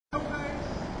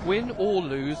Win or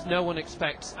lose, no one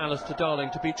expects Alistair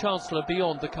Darling to be Chancellor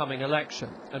beyond the coming election.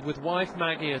 And with wife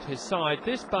Maggie at his side,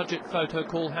 this budget photo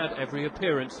call had every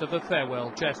appearance of a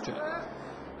farewell gesture.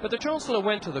 But the Chancellor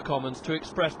went to the Commons to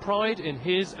express pride in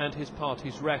his and his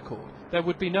party's record. There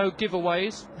would be no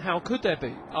giveaways. How could there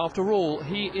be? After all,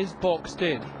 he is boxed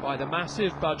in by the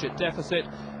massive budget deficit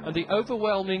and the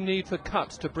overwhelming need for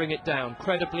cuts to bring it down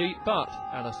credibly, but,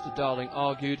 Alistair Darling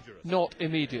argued, not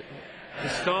immediately. To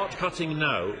start cutting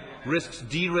now risks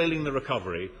derailing the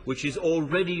recovery, which is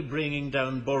already bringing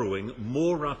down borrowing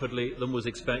more rapidly than was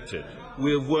expected.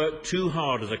 We have worked too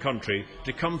hard as a country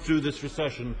to come through this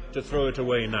recession to throw it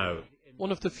away now.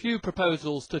 One of the few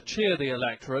proposals to cheer the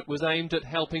electorate was aimed at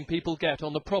helping people get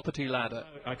on the property ladder.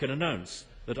 I can announce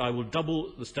that I will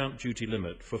double the stamp duty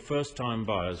limit for first-time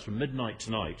buyers from midnight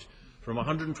tonight, from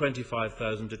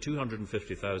 125,000 to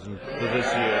 250,000 for this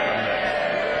year and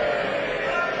next.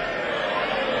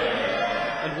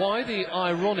 And why the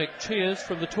ironic cheers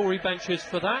from the Tory benches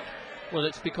for that? Well,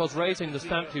 it's because raising the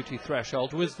stamp duty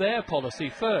threshold was their policy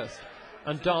first.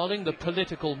 And Darling, the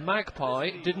political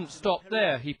magpie, didn't stop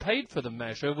there. He paid for the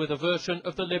measure with a version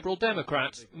of the Liberal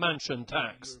Democrats' mansion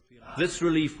tax. This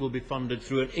relief will be funded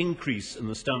through an increase in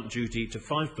the stamp duty to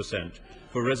 5%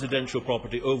 for residential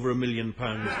property over £1 million.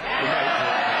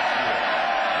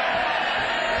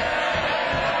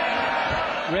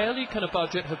 Rarely can a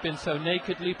budget have been so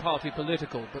nakedly party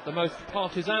political, but the most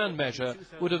partisan measure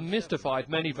would have mystified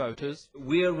many voters.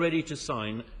 We are ready to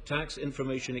sign tax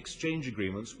information exchange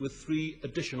agreements with 3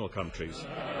 additional countries.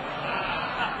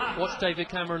 Watch David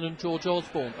Cameron and George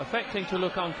Osborne, affecting to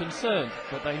look unconcerned,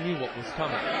 but they knew what was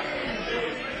coming.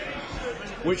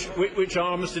 Which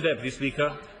are, Mr. Deputy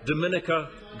Speaker, Dominica,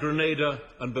 Grenada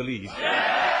and Belize.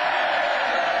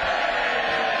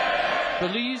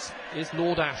 Belize is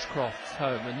Lord Ashcroft's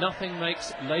home, and nothing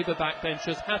makes Labour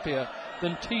backbenchers happier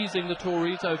than teasing the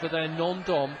Tories over their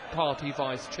non-dom party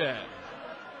vice-chair.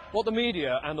 What the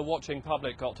media and the watching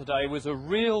public got today was a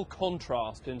real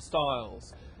contrast in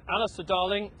styles. Alistair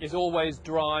Darling is always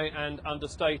dry and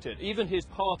understated. Even his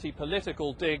party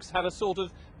political digs have a sort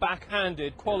of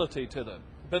backhanded quality to them.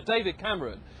 But David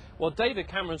Cameron, well, David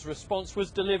Cameron's response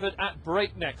was delivered at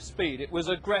breakneck speed. It was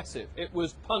aggressive, it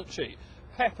was punchy,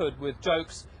 peppered with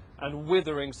jokes and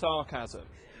withering sarcasm.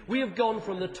 We have gone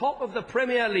from the top of the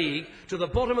Premier League to the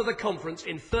bottom of the conference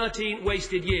in 13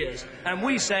 wasted years, and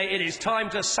we say it is time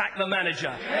to sack the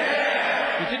manager.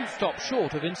 He didn't stop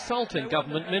short of insulting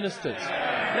government ministers.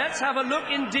 Let's have a look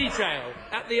in detail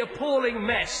at the appalling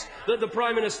mess that the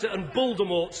Prime Minister and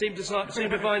Voldemort seem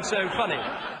to find so funny.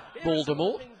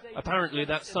 Voldemort? Apparently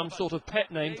that's some sort of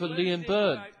pet name for Liam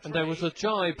Byrne, and there was a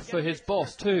jibe for his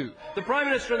boss too. The Prime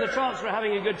Minister and the Chancellor are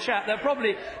having a good chat. They're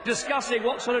probably discussing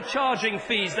what sort of charging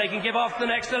fees they can give after the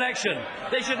next election.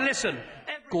 They should listen.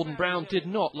 Gordon Brown did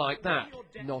not like that,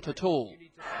 not at all.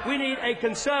 We need a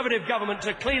Conservative government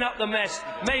to clean up the mess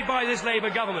made by this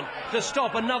Labour government, to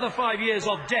stop another 5 years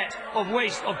of debt, of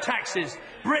waste, of taxes.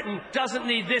 Britain doesn't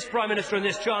need this Prime Minister and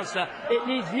this Chancellor. It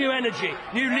needs new energy,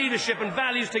 new leadership and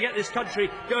values to get this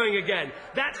country going again.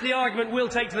 That's the argument we'll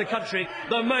take to the country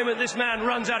the moment this man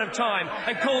runs out of time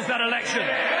and calls that election.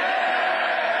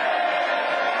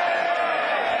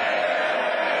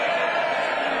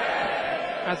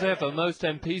 As ever, most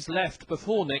MPs left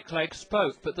before Nick Clegg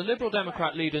spoke, but the Liberal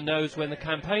Democrat leader knows when the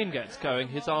campaign gets going,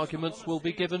 his arguments will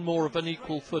be given more of an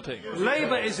equal footing.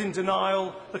 Labour is in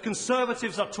denial. The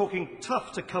Conservatives are talking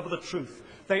tough to cover the truth.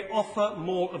 They offer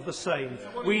more of the same.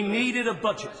 We needed a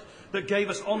budget that gave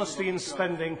us honesty in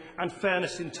spending and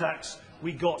fairness in tax.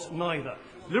 We got neither.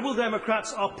 Liberal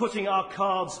Democrats are putting our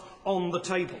cards on the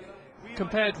table.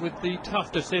 Compared with the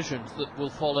tough decisions that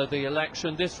will follow the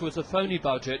election, this was a phony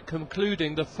budget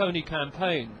concluding the phony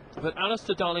campaign. But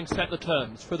Alistair Darling set the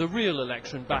terms for the real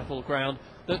election battleground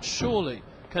that surely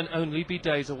can only be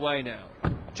days away now.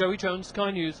 Joey Jones,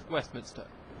 Sky News, Westminster.